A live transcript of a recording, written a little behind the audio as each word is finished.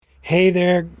Hey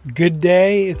there, good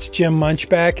day. It's Jim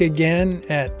Munchback again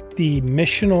at the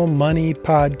Missional Money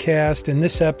Podcast. In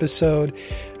this episode,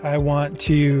 I want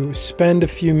to spend a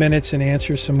few minutes and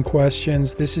answer some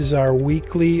questions. This is our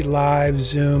weekly live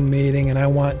Zoom meeting, and I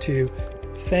want to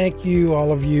thank you,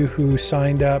 all of you who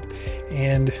signed up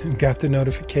and got the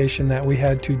notification that we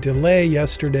had to delay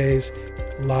yesterday's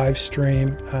live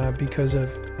stream because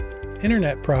of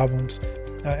internet problems.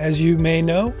 As you may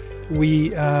know,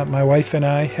 my wife and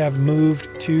I have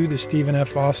moved to the Stephen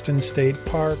F. Austin State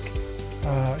Park.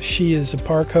 She is a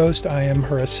park host. I am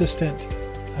her assistant,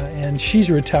 and she's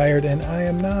retired, and I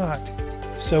am not.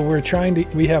 So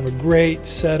we have a great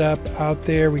setup out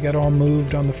there. We got all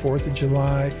moved on the 4th of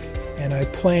July, and I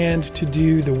planned to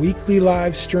do the weekly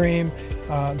live stream,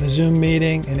 the Zoom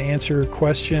meeting, and answer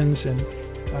questions, and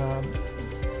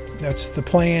that's the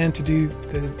plan, to do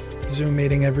the Zoom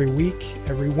meeting every week,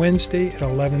 every Wednesday at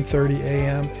 11:30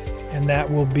 a.m., and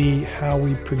that will be how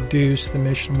we produce the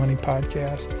Missional Money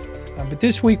Podcast. But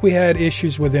this week we had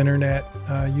issues with internet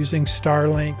using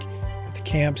Starlink at the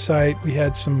campsite. We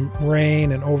had some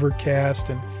rain and overcast,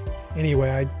 and anyway,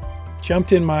 I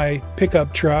jumped in my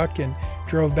pickup truck and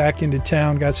drove back into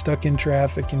town, got stuck in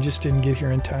traffic, and just didn't get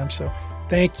here in time. So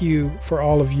thank you for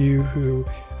all of you who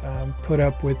put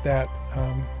up with that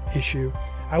issue.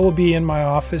 I will be in my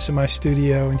office, in my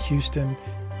studio in Houston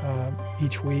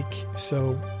each week,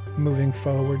 so moving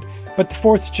forward. But the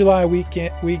 4th of July week,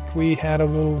 we had a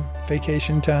little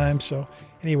vacation time. So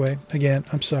anyway, again,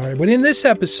 I'm sorry. But in this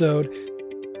episode,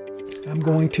 I'm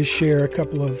going to share a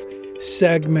couple of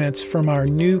segments from our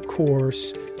new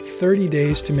course, 30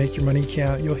 Days to Make Your Money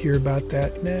Count. You'll hear about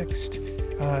that next.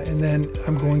 And then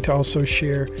I'm going to also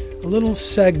share a little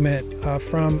segment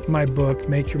from my book,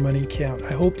 Make Your Money Count.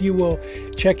 I hope you will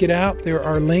check it out. There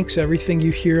are links, everything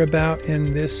you hear about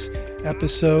in this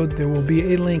episode. There will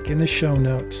be a link in the show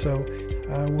notes. So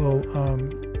I will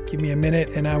give me a minute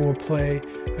and I will play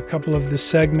a couple of the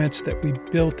segments that we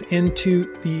built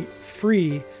into the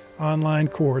free online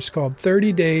course called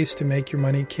 30 Days to Make Your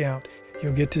Money Count.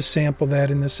 You'll get to sample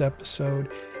that in this episode.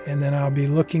 And then I'll be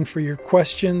looking for your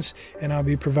questions, and I'll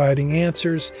be providing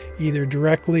answers either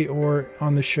directly or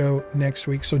on the show next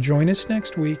week. So join us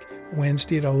next week,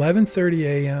 Wednesday at 11:30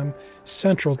 a.m.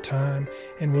 Central Time,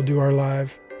 and we'll do our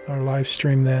live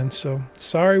stream then. So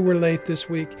sorry we're late this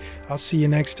week. I'll see you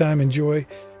next time. Enjoy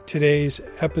today's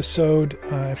episode.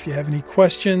 If you have any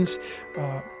questions,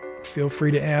 feel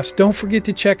free to ask. Don't forget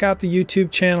to check out the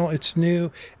YouTube channel. It's new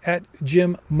at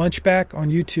Jim Munchback on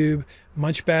YouTube.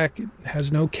 Munchback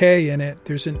has no K in it.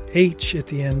 There's an H at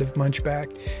the end of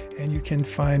Munchback, and you can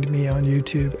find me on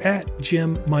YouTube at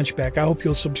Jim Munchback. I hope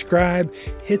you'll subscribe,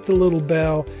 hit the little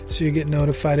bell so you get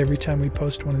notified every time we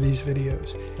post one of these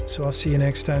videos. So I'll see you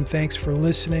next time. Thanks for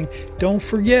listening. Don't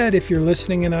forget, if you're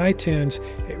listening in iTunes,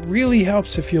 it really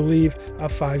helps if you leave a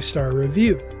 5-star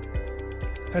review.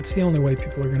 That's the only way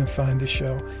people are going to find the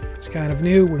show. It's kind of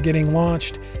new. We're getting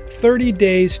launched. 30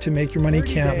 Days to Make Your Money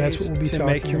Count. That's what we'll be talking about.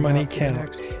 To Make Your Money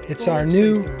Count. It's our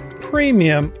new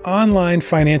premium online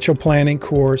financial planning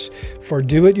course for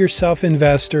do-it-yourself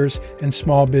investors and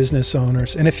small business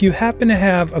owners. And if you happen to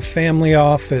have a family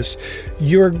office,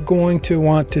 you're going to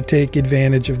want to take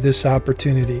advantage of this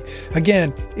opportunity.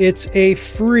 Again, it's a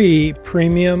free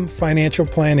premium financial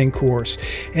planning course,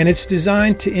 and it's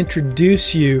designed to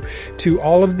introduce you to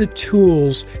all of the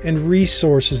tools and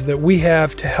resources that we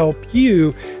have to help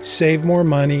you save more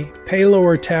money, pay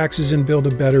lower taxes, and build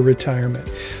a better retirement.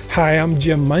 Hi, I'm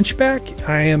Jim Munchback.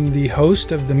 I am the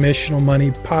host of the Missional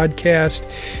Money Podcast,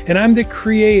 and I'm the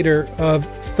creator of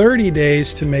 30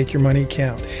 Days to Make Your Money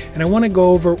Count. And I want to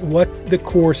go over what the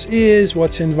course is,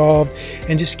 what's involved,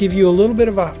 and just give you a little bit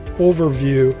of an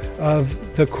overview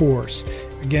of the course.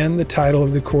 Again, the title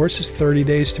of the course is 30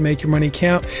 Days to Make Your Money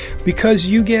Count, because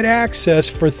you get access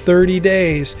for 30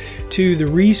 days to the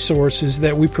resources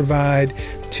that we provide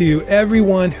to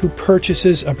everyone who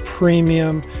purchases a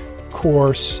premium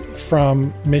course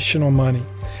from Missional Money.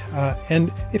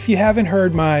 And if you haven't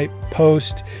heard my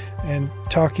post and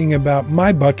talking about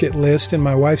my bucket list and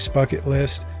my wife's bucket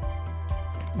list,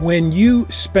 when you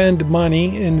spend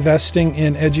money investing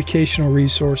in educational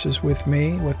resources with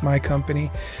me, with my company,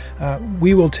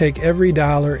 we will take every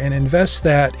dollar and invest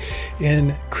that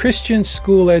in Christian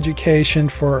school education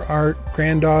for our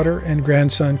granddaughter and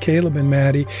grandson, Caleb and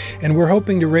Maddie, and we're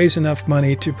hoping to raise enough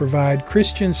money to provide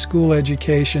Christian school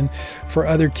education for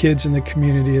other kids in the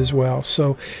community as well.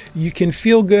 So you can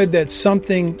feel good that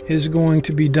something is going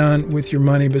to be done with your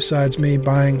money besides me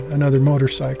buying another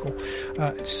motorcycle.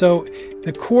 So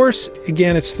the course,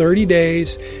 again, it's 30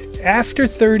 days. After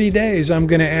 30 days, I'm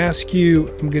going to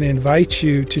invite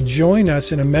you to join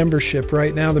us in a membership.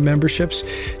 Right now, the membership's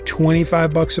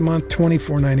 $25 a month,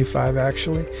 $24.95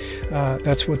 actually.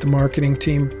 That's what the marketing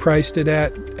team priced it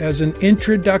at as an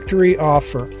introductory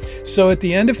offer. So at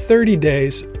the end of 30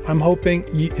 days, I'm hoping,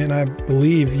 and I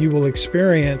believe you will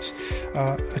experience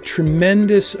a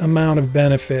tremendous amount of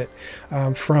benefit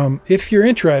from, if you're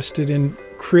interested in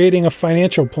creating a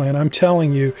financial plan. I'm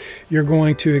telling you, you're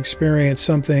going to experience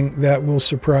something that will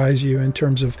surprise you in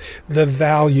terms of the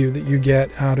value that you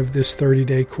get out of this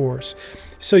 30-day course.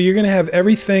 So you're going to have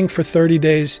everything for 30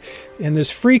 days in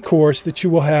this free course that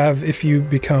you will have if you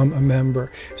become a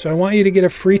member. So I want you to get a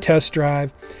free test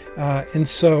drive. And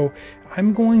so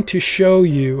I'm going to show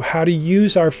you how to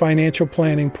use our financial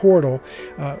planning portal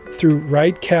through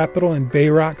Wright Capital and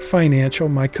Bayrock Financial.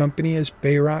 My company is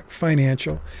Bayrock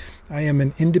Financial. I am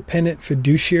an independent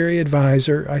fiduciary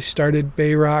advisor. I started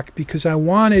Bayrock because I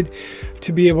wanted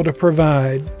to be able to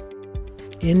provide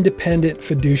independent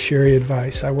fiduciary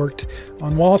advice. I worked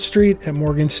on Wall Street at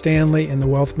Morgan Stanley in the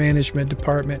wealth management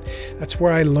department. That's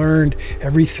where I learned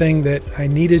everything that I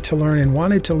needed to learn and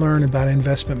wanted to learn about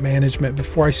investment management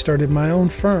before I started my own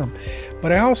firm.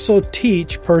 But I also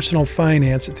teach personal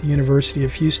finance at the University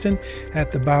of Houston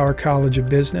at the Bauer College of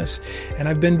Business. And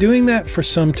I've been doing that for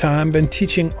some time, been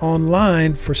teaching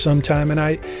online for some time, and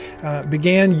I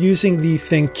began using the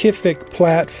Thinkific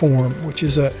platform, which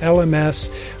is a LMS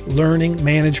learning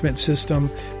management system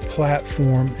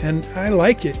platform, and I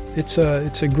like it. It's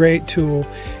a great tool,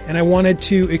 and I wanted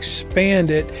to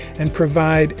expand it and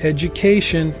provide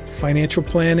education, financial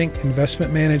planning,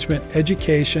 investment management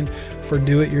education for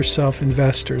do-it-yourself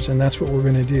investors, and that's what we're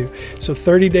going to do. So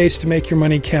 30 days to make your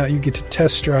money count. You get to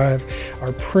test drive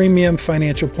our premium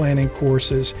financial planning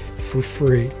courses for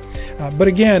free. But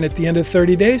again, at the end of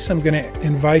 30 days, I'm going to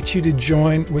invite you to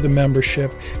join with a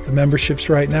membership. The memberships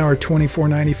right now are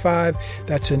 $24.95.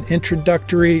 That's an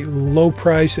introductory low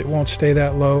price. It won't stay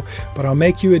that low, but I'll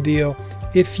make you a deal.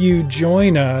 If you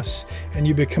join us and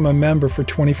you become a member for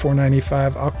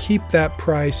 $24.95, I'll keep that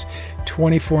price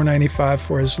 $24.95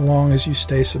 for as long as you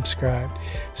stay subscribed.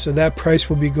 So that price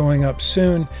will be going up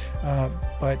soon,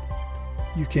 but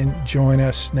you can join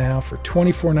us now for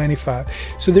 $24.95.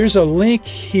 So there's a link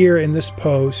here in this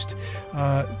post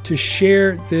to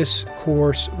share this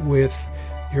course with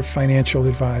your financial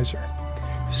advisor.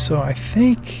 So I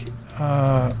think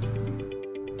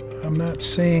I'm not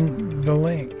seeing the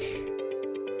link.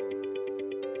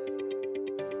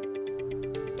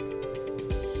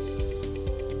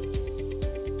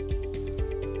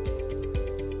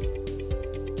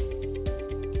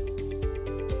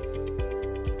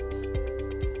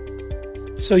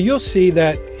 So you'll see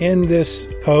that in this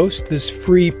post, this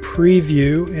free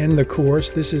preview in the course,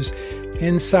 this is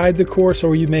inside the course,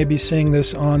 or you may be seeing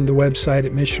this on the website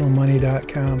at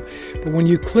missionalmoney.com. But when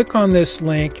you click on this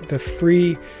link, the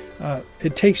free,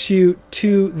 it takes you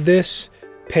to this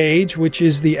page, which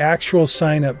is the actual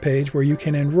sign-up page where you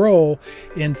can enroll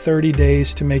in 30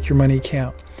 days to make your money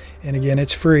count. And again,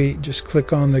 it's free. Just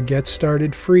click on the Get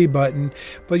Started Free button.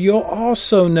 But you'll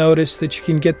also notice that you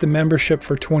can get the membership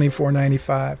for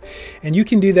 $24.95. And you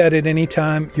can do that at any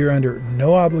time. You're under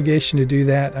no obligation to do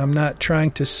that. I'm not trying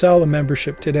to sell a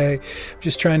membership today. I'm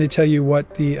just trying to tell you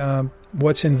what the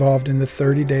what's involved in the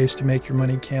 30 days to make your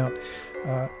money count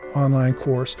online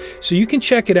course. So you can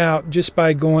check it out just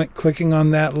by clicking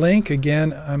on that link.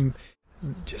 Again,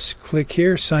 just click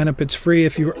here, sign up. It's free.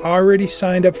 If you're already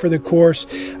signed up for the course,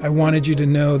 I wanted you to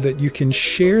know that you can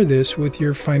share this with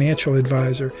your financial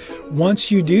advisor.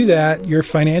 Once you do that, your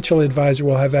financial advisor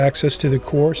will have access to the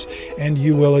course, and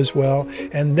you will as well.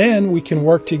 And then we can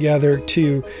work together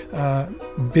to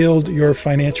build your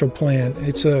financial plan.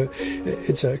 It's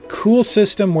a cool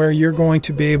system where you're going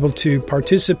to be able to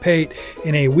participate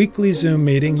in a weekly Zoom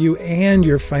meeting, you and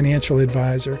your financial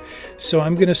advisor. So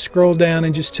I'm going to scroll down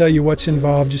and just tell you what's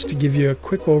involved, just to give you a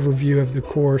quick overview of the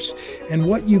course and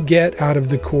what you get out of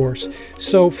the course.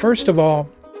 So first of all,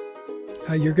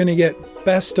 you're going to get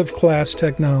best of class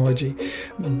technology.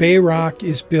 Bayrock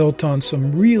is built on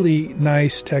some really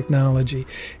nice technology.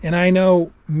 And I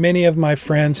know many of my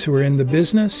friends who are in the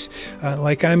business,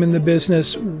 like I'm in the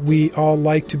business, we all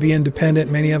like to be independent.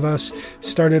 Many of us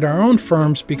started our own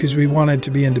firms because we wanted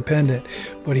to be independent.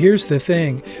 But here's the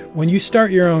thing. When you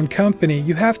start your own company,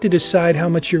 you have to decide how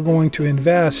much you're going to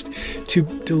invest to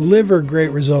deliver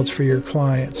great results for your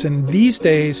clients. And these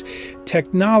days,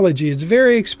 technology is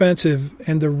very expensive,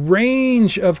 and the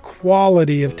range of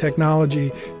quality of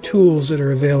technology tools that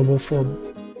are available for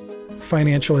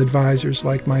financial advisors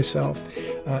like myself,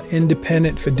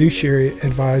 independent fiduciary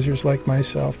advisors like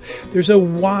myself. There's a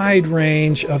wide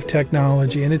range of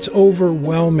technology, and it's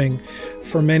overwhelming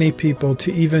for many people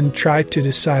to even try to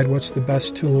decide what's the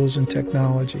best tools and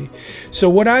technology. So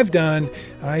what I've done,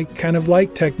 I kind of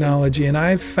like technology, and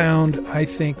I've found, I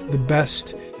think, the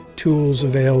best tools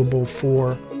available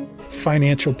for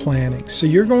financial planning. So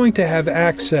you're going to have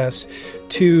access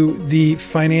to the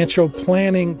financial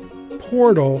planning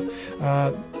portal.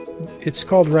 It's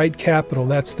called Right Capital.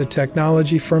 That's the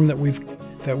technology firm that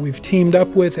we've teamed up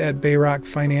with at Bayrock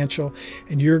Financial,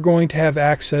 and you're going to have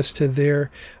access to their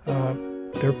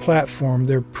platform,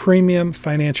 their premium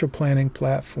financial planning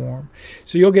platform.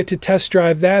 So you'll get to test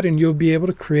drive that, and you'll be able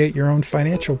to create your own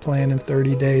financial plan in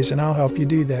 30 days, and I'll help you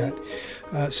do that.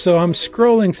 So I'm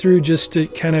scrolling through just to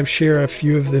kind of share a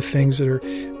few of the things that are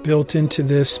built into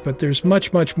this, but there's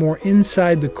much, much more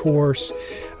inside the course.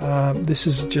 This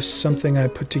is just something I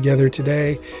put together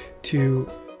today to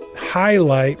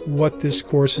highlight what this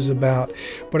course is about.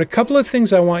 But a couple of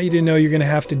things I want you to know you're going to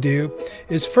have to do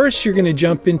is, first, you're going to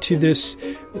jump into this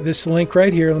link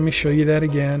right here. Let me show you that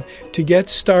again. To get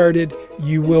started,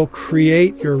 you will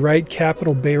create your Right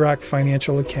Capital Bayrock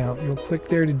Financial account. You'll click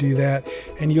there to do that,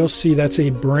 and you'll see that's a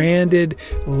branded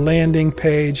landing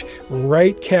page.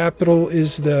 Right Capital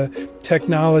is the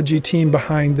technology team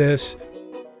behind this.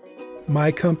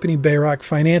 My company, Bayrock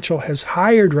Financial, has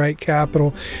hired Right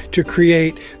Capital to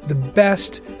create the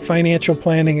best financial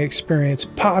planning experience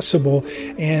possible,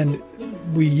 and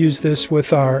we use this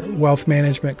with our wealth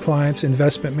management clients,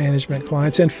 investment management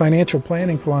clients, and financial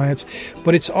planning clients.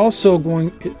 But it's also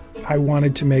I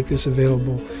wanted to make this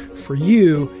available for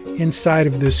you inside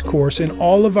of this course. In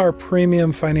all of our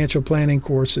premium financial planning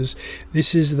courses,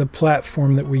 this is the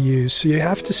platform that we use. So you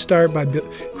have to start by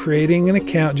creating an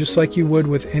account just like you would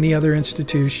with any other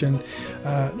institution.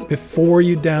 Before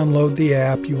you download the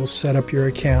app, you will set up your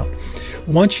account.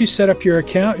 Once you set up your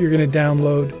account, you're going to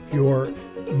download your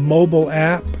mobile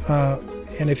app.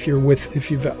 And if you've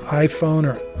an iPhone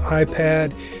or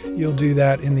iPad, you'll do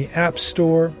that in the App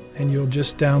Store, and you'll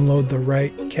just download the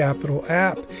Right Capital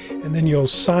app, and then you'll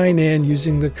sign in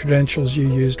using the credentials you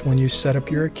used when you set up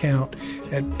your account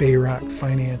at Bayrock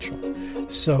Financial.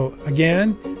 So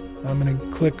again, I'm going to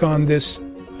click on this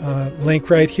link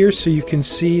right here so you can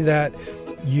see that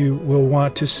you will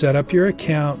want to set up your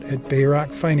account at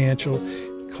Bayrock Financial.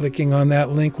 Clicking on that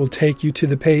link will take you to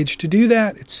the page to do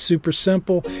that. It's super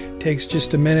simple. It takes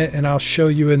just a minute, and I'll show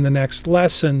you in the next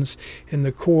lessons in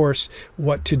the course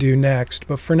what to do next.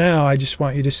 But for now, I just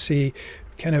want you to see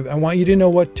I want you to know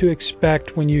what to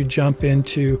expect when you jump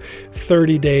into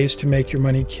 30 days to make your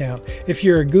money count. If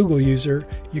you're a Google user,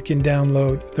 you can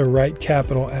download the Right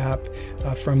Capital app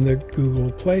from the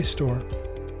Google Play Store.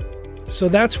 So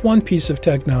that's one piece of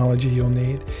technology you'll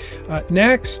need.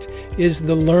 Next is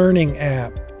the learning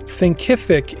app.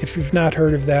 Thinkific, if you've not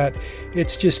heard of that,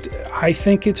 I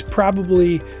think it's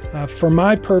probably, for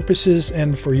my purposes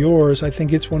and for yours, I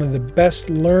think it's one of the best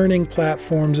learning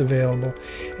platforms available.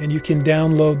 And you can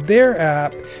download their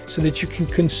app so that you can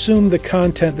consume the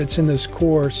content that's in this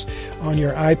course on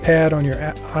your iPad, on your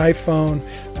iPhone,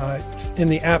 in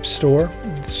the App Store.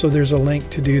 So there's a link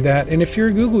to do that. And if you're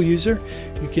a Google user,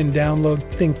 you can download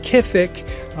Thinkific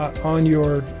on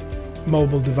your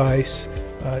mobile device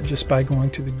just by going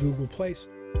to the Google Play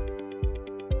Store.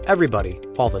 Everybody,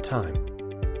 all the time.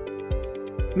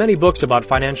 Many books about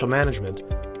financial management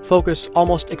focus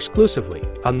almost exclusively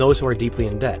on those who are deeply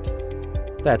in debt.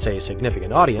 That's a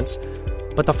significant audience,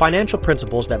 but the financial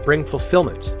principles that bring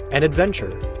fulfillment and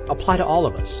adventure apply to all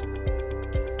of us.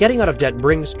 Getting out of debt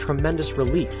brings tremendous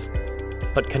relief,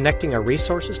 but connecting our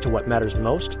resources to what matters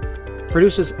most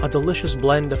produces a delicious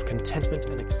blend of contentment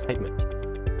and excitement.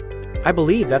 I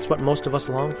believe that's what most of us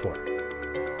long for.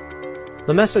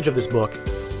 The message of this book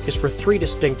is for three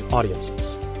distinct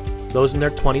audiences: those in their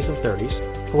 20s and 30s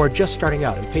who are just starting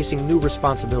out and facing new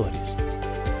responsibilities,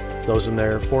 those in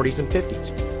their 40s and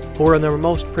 50s who are in their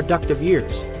most productive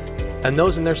years, and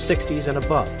those in their 60s and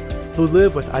above who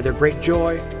live with either great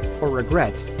joy or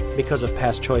regret because of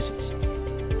past choices.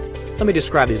 Let me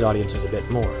describe these audiences a bit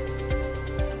more.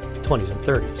 20s and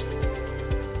 30s.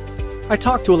 I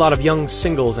talk to a lot of young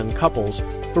singles and couples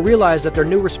who realize that their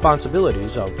new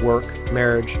responsibilities of work,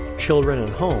 marriage, children,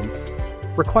 and home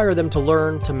require them to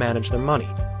learn to manage their money.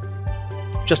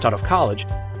 Just out of college,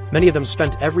 many of them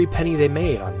spent every penny they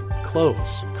made on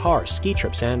clothes, cars, ski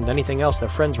trips, and anything else their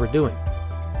friends were doing.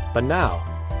 But now,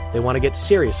 they want to get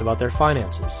serious about their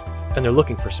finances, and they're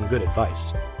looking for some good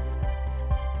advice.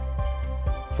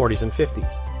 40s and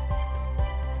 50s.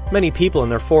 Many people in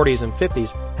their 40s and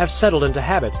 50s have settled into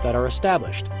habits that are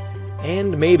established,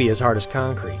 and maybe as hard as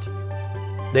concrete.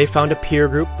 They found a peer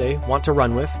group they want to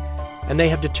run with, and they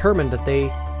have determined that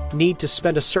they need to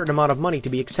spend a certain amount of money to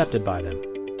be accepted by them.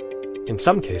 In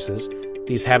some cases,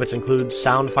 these habits include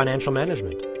sound financial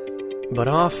management. But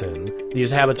often,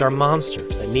 these habits are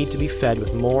monsters that need to be fed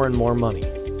with more and more money.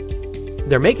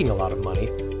 They're making a lot of money,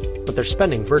 but they're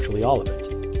spending virtually all of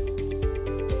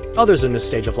it. Others in this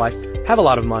stage of life have a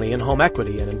lot of money in home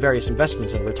equity and in various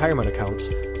investments and retirement accounts,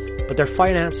 but their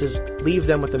finances leave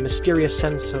them with a mysterious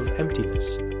sense of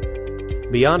emptiness.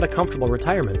 Beyond a comfortable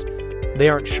retirement, they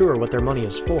aren't sure what their money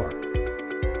is for.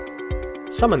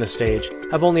 Some in this stage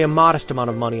have only a modest amount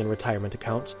of money in retirement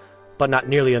accounts, but not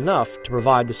nearly enough to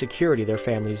provide the security their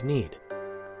families need.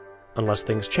 Unless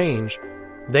things change,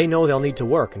 they know they'll need to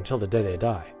work until the day they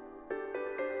die.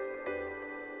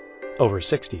 Over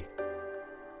 60.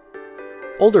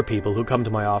 Older people who come to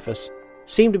my office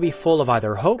seem to be full of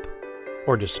either hope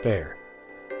or despair.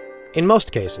 In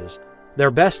most cases, their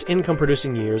best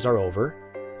income-producing years are over,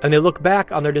 and they look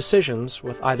back on their decisions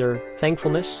with either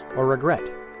thankfulness or regret.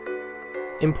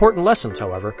 Important lessons,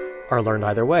 however, are learned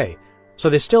either way, so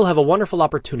they still have a wonderful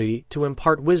opportunity to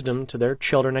impart wisdom to their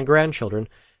children and grandchildren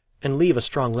and leave a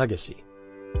strong legacy.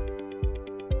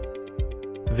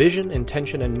 Vision,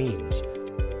 intention, and means.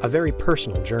 A very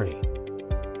personal journey.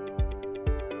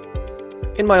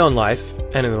 In my own life,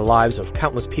 and in the lives of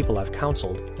countless people I've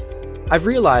counseled, I've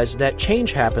realized that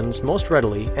change happens most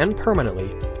readily and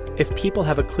permanently if people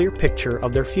have a clear picture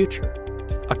of their future,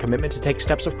 a commitment to take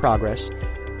steps of progress,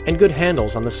 and good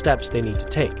handles on the steps they need to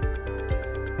take.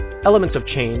 Elements of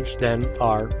change, then,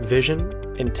 are vision,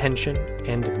 intention,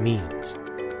 and means.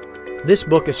 This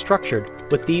book is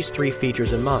structured with these three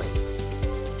features in mind.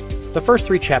 The first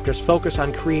three chapters focus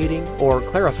on creating or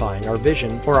clarifying our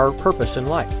vision or our purpose in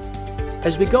life.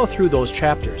 As we go through those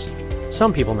chapters,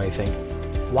 some people may think,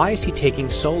 why is he taking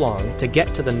so long to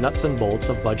get to the nuts and bolts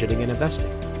of budgeting and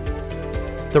investing?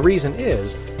 The reason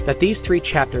is that these three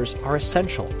chapters are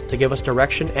essential to give us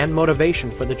direction and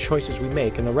motivation for the choices we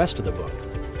make in the rest of the book.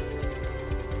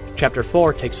 Chapter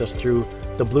 4 takes us through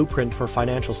the blueprint for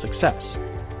financial success.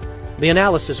 The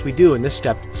analysis we do in this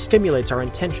step stimulates our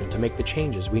intention to make the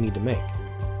changes we need to make.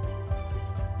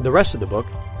 The rest of the book,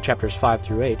 chapters 5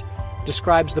 through 8,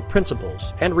 describes the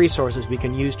principles and resources we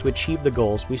can use to achieve the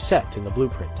goals we set in the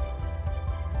blueprint.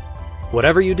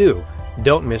 Whatever you do,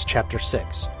 don't miss Chapter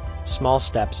 6, Small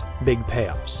Steps, Big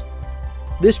Payoffs.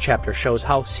 This chapter shows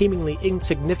how seemingly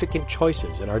insignificant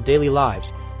choices in our daily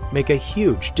lives make a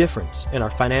huge difference in our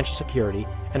financial security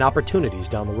and opportunities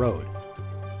down the road.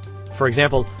 For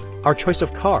example, our choice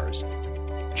of cars.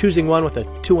 Choosing one with a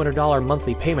 $200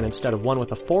 monthly payment instead of one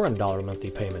with a $400 monthly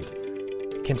payment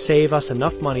can save us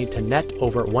enough money to net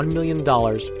over $1 million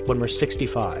when we're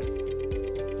 65.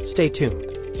 Stay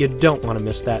tuned. You don't want to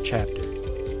miss that chapter.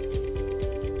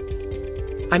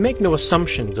 I make no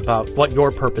assumptions about what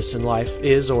your purpose in life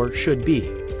is or should be.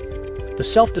 The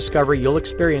self-discovery you'll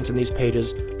experience in these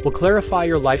pages will clarify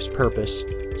your life's purpose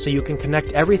so you can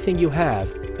connect everything you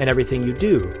have and everything you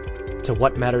do to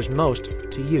what matters most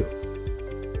to you.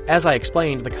 As I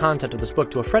explained the content of this book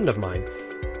to a friend of mine,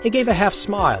 he gave a half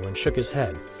smile and shook his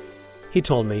head. He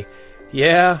told me,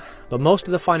 "Yeah, but most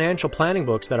of the financial planning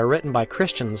books that are written by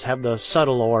Christians have the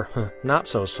subtle or not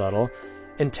so subtle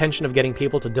intention of getting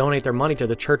people to donate their money to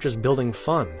the church's building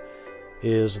fund.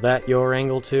 Is that your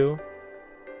angle too?"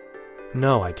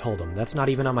 "No," I told him, "that's not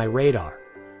even on my radar.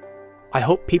 I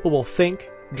hope people will think,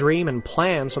 dream, and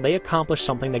plan so they accomplish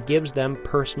something that gives them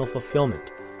personal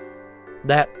fulfillment.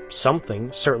 That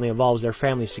something certainly involves their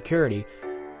family's security,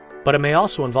 but it may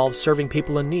also involve serving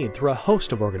people in need through a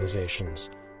host of organizations.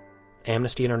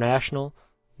 Amnesty International,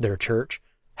 their church,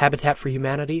 Habitat for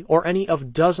Humanity, or any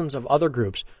of dozens of other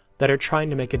groups that are trying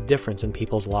to make a difference in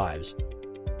people's lives."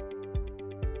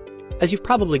 As you've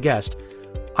probably guessed,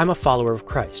 I'm a follower of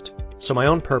Christ, so my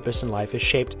own purpose in life is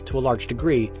shaped to a large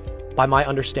degree by my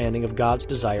understanding of God's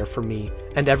desire for me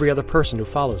and every other person who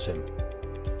follows Him.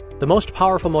 The most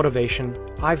powerful motivation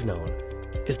I've known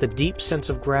is the deep sense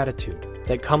of gratitude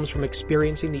that comes from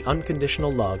experiencing the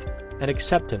unconditional love and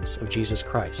acceptance of Jesus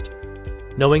Christ.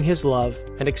 Knowing His love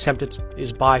and acceptance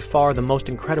is by far the most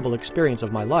incredible experience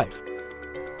of my life.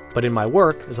 But in my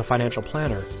work as a financial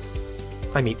planner,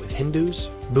 I meet with Hindus,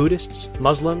 Buddhists,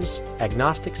 Muslims,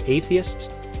 agnostics, atheists,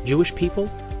 Jewish people,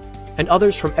 and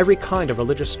others from every kind of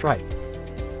religious stripe.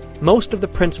 Most of the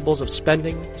principles of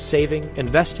spending, saving,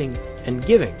 investing, and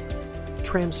giving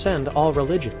transcend all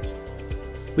religions.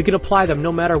 We can apply them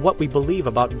no matter what we believe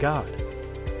about God.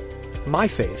 My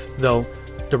faith, though,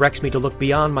 directs me to look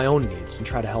beyond my own needs and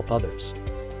try to help others.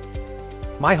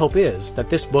 My hope is that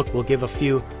this book will give a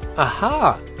few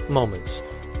aha moments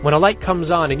when a light comes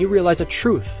on and you realize a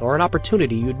truth or an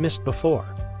opportunity you'd missed before.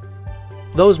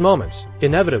 Those moments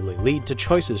inevitably lead to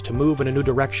choices to move in a new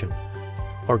direction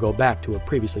or go back to a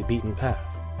previously beaten path.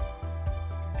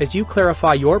 As you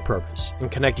clarify your purpose and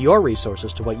connect your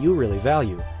resources to what you really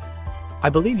value, I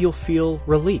believe you'll feel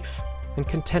relief and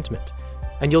contentment,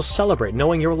 and you'll celebrate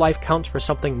knowing your life counts for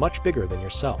something much bigger than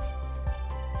yourself.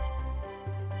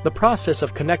 The process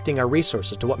of connecting our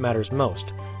resources to what matters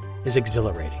most is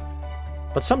exhilarating,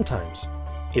 but sometimes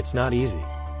it's not easy.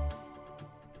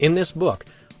 In this book,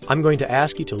 I'm going to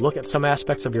ask you to look at some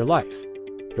aspects of your life,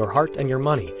 your heart and your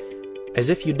money, as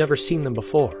if you'd never seen them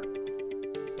before.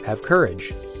 Have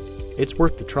courage. It's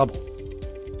worth the trouble.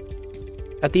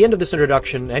 At the end of this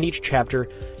introduction and each chapter,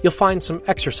 you'll find some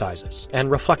exercises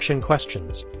and reflection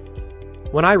questions.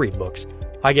 When I read books,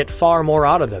 I get far more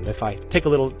out of them if I take a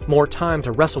little more time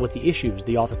to wrestle with the issues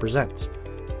the author presents.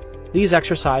 These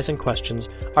exercises and questions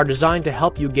are designed to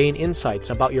help you gain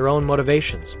insights about your own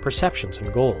motivations, perceptions,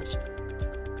 and goals.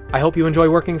 I hope you enjoy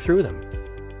working through them.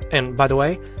 And, by the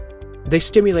way, they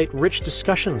stimulate rich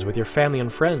discussions with your family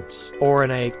and friends, or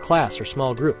in a class or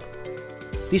small group.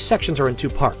 These sections are in 2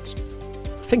 parts.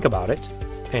 Think about it,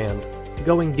 and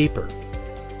going deeper.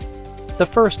 The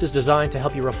first is designed to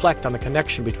help you reflect on the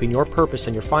connection between your purpose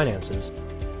and your finances,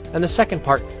 and the second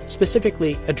part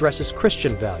specifically addresses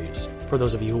Christian values for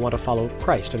those of you who want to follow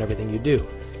Christ in everything you do,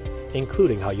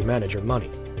 including how you manage your money.